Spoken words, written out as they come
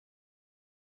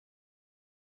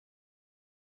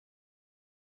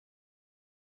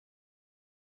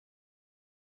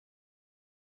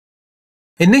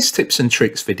In this tips and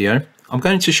tricks video, I'm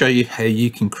going to show you how you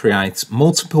can create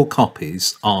multiple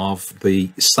copies of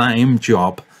the same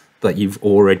job that you've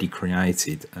already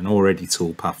created and already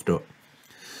toolpathed up.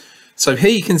 So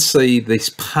here you can see this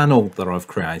panel that I've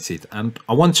created, and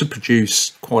I want to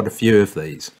produce quite a few of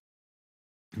these.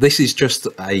 This is just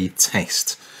a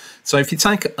test. So if you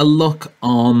take a look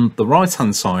on the right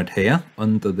hand side here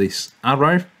under this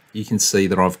arrow, you can see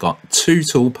that I've got two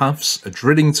toolpaths, a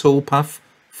drilling toolpath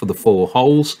for the 4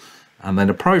 holes, and then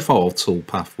a profile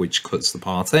toolpath which cuts the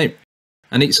part out.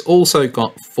 And it's also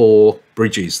got 4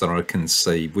 bridges that I can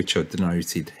see, which are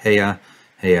denoted here,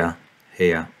 here,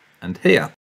 here, and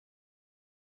here.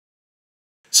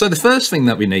 So the first thing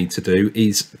that we need to do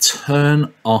is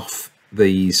turn off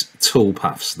these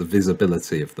toolpaths, the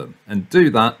visibility of them, and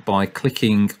do that by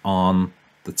clicking on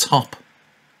the top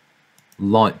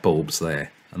light bulbs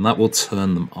there, and that will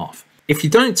turn them off. If you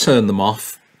don't turn them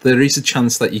off, there is a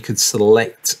chance that you could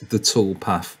select the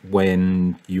toolpath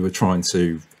when you were trying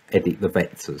to edit the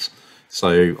vectors.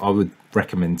 So I would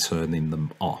recommend turning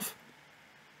them off.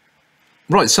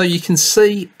 Right, so you can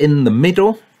see in the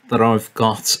middle that I've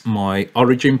got my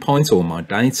origin point or my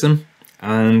datum,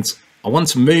 and I want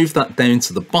to move that down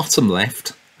to the bottom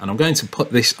left, and I'm going to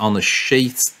put this on a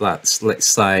sheet that's, let's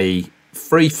say,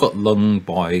 3 foot long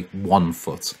by 1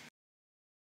 foot.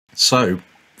 So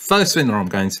first thing that I'm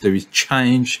going to do is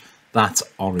change that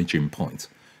origin point.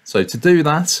 So to do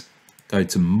that, go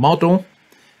to Model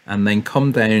and then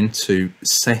come down to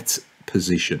Set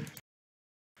Position.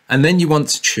 And then you want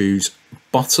to choose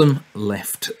bottom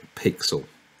left pixel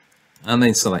and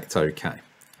then select OK.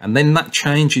 And then that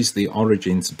changes the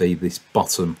origin to be this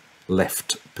bottom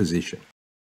left position.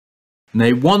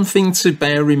 Now, one thing to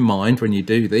bear in mind when you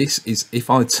do this is if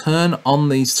I turn on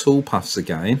these toolpaths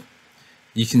again,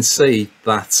 you can see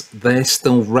that they're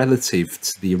still relative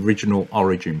to the original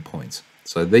origin point.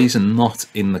 So these are not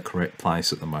in the correct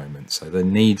place at the moment. So they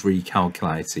need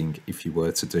recalculating if you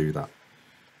were to do that.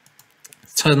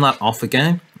 Turn that off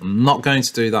again. I'm not going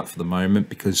to do that for the moment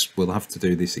because we'll have to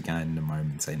do this again in a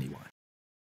moment anyway.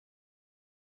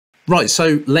 Right,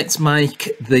 so let's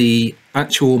make the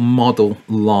actual model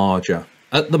larger.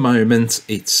 At the moment,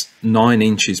 it's 9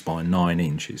 inches by 9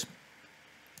 inches.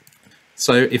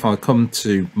 So if I come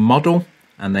to Model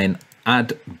and then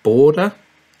Add Border,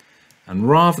 and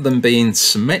rather than being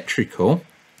symmetrical,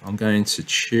 I'm going to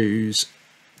choose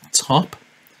Top,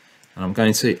 and I'm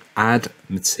going to add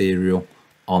material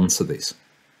onto this.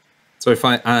 So if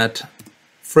I add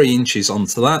 3 inches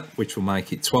onto that, which will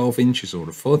make it 12 inches or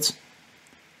a foot,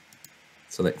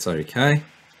 select OK,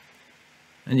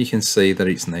 and you can see that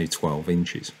it's now 12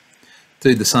 inches.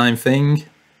 Do the same thing.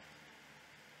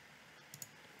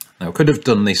 Now I could have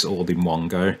done this all in one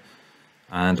go,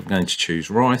 and I'm going to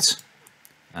choose right,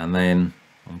 and then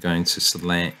I'm going to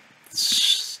select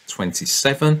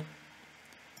 27,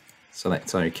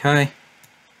 select OK,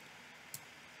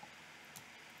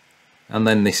 and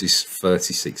then this is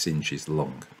 36 inches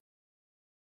long.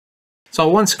 So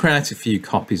I want to create a few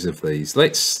copies of these.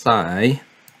 Let's say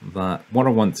that what I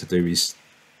want to do is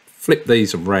flip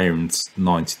these around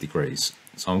 90 degrees.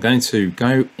 So I'm going to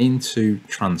go into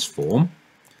Transform,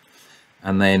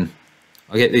 and then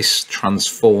I get this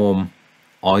transform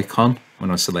icon when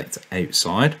I select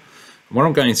outside. And what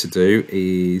I'm going to do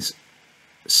is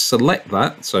select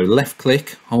that, so left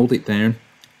click, hold it down,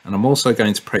 and I'm also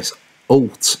going to press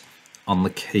Alt on the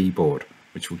keyboard,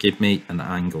 which will give me an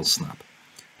angle snap.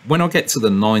 When I get to the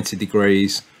 90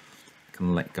 degrees, I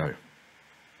can let go.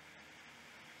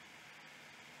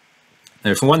 Now,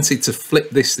 if I wanted to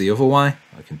flip this the other way,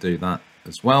 I can do that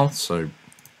as well. So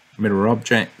mirror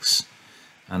objects,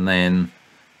 and then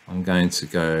I'm going to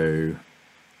go,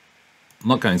 I'm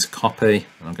not going to copy,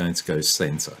 and I'm going to go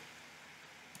center.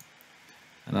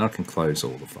 And then I can close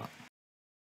all of that.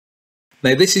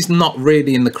 Now, this is not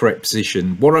really in the correct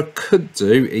position. What I could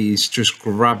do is just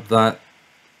grab that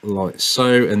like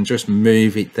so and just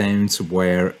move it down to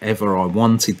wherever I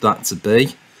wanted that to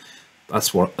be.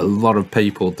 That's what a lot of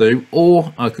people do.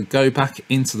 Or I could go back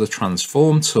into the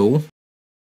transform tool.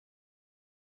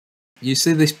 You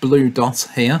see this blue dot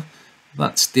here?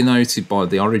 That's denoted by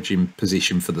the origin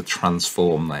position for the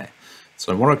transform there.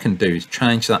 So what I can do is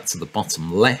change that to the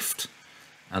bottom left,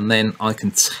 and then I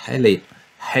can tell it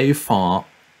how far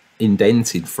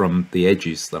indented from the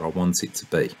edges that I want it to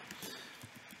be.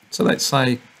 So let's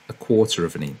say 1/4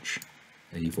 of an inch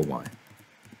either way,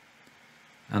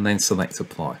 and then select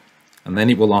Apply, and then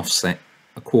it will offset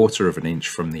 1/4 of an inch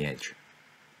from the edge.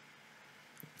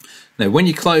 Now, when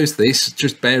you close this,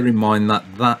 just bear in mind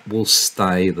that that will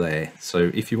stay there.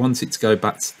 So if you want it to go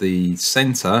back to the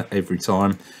center every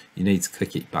time, you need to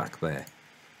click it back there.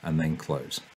 and then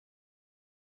close.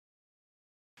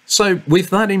 So with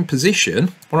that in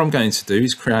position, what I'm going to do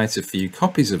is create a few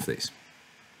copies of this.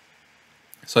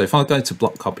 So if I go to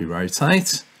block copy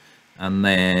rotate, and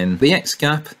then the X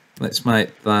gap, let's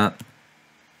make that,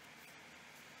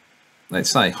 let's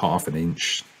say 1/2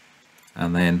 inch.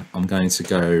 And then I'm going to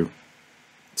go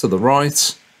to the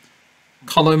right,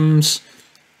 columns.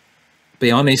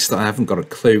 Be honest, I haven't got a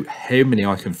clue how many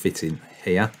I can fit in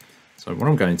here. So what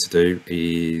I'm going to do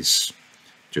is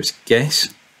just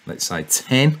guess, let's say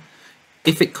 10.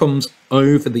 If it comes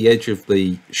over the edge of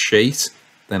the sheet,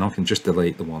 then I can just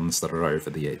delete the ones that are over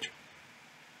the edge.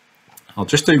 I'll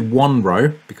just do one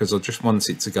row because I just want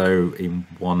it to go in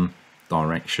one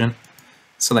direction.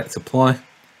 Select apply,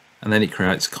 and then it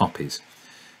creates copies.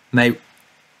 Now,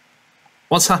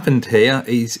 what's happened here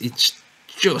is it's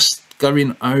just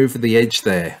going over the edge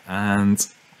there, and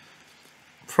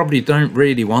probably don't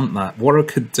really want that. What I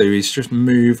could do is just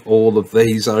move all of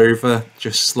these over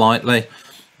just slightly,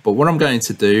 but what I'm going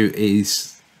to do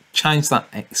is change that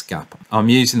X gap. I'm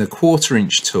using the 1/4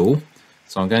 inch tool,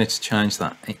 so I'm going to change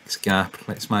that X gap.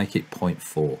 Let's make it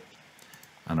 0.4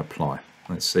 and apply.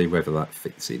 Let's see whether that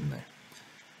fits in there.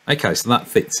 Okay, so that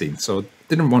fits in. So I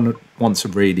didn't want to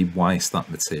really waste that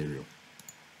material.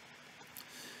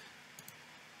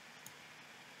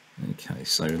 Okay,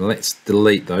 so let's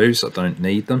delete those. I don't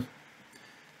need them.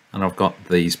 And I've got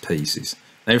these pieces.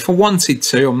 Now, if I wanted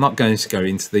to, I'm not going to go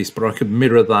into this, but I could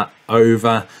mirror that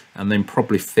over and then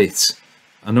probably fit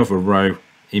another row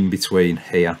in between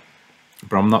here.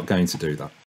 But I'm not going to do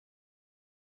that.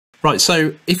 Right,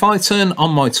 so if I turn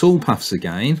on my toolpaths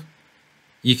again,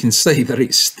 you can see that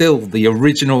it's still the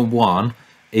original one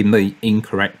in the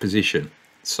incorrect position.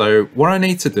 So what I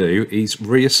need to do is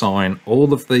reassign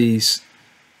all of these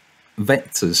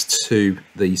vectors to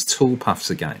these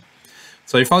toolpaths again.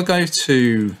 So if I go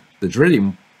to the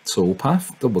drilling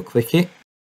toolpath, double click it,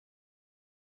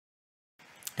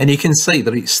 and you can see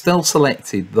that it's still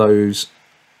selected those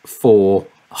 4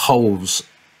 holes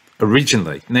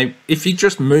originally. Now, if you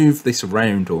just move this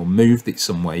around or moved it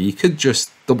somewhere, you could just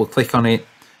double click on it,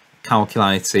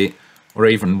 calculate it, or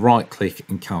even right click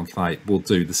and calculate will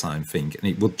do the same thing,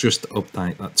 and it will just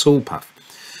update that toolpath.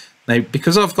 Now,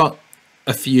 because I've got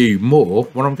a few more,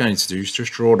 what I'm going to do is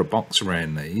just draw a box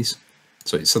around these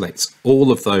so it selects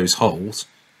all of those holes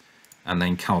and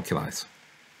then calculate.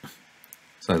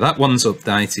 So that one's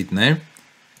updated now,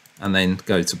 and then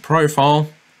go to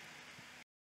profile,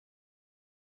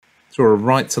 draw a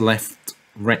right to left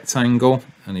rectangle,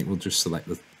 and it will just select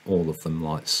all of them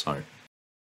like so.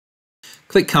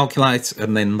 Click calculate,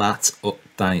 and then that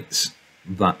updates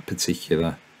that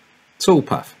particular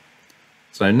toolpath.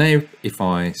 So now if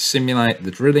I simulate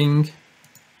the drilling,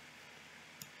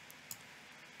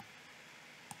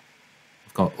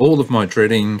 I've got all of my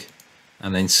drilling,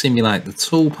 and then simulate the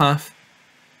toolpath,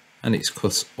 and it's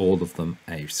cut all of them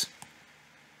out.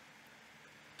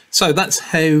 So that's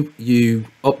how you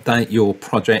update your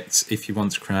projects if you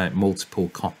want to create multiple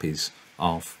copies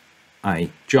of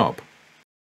a job.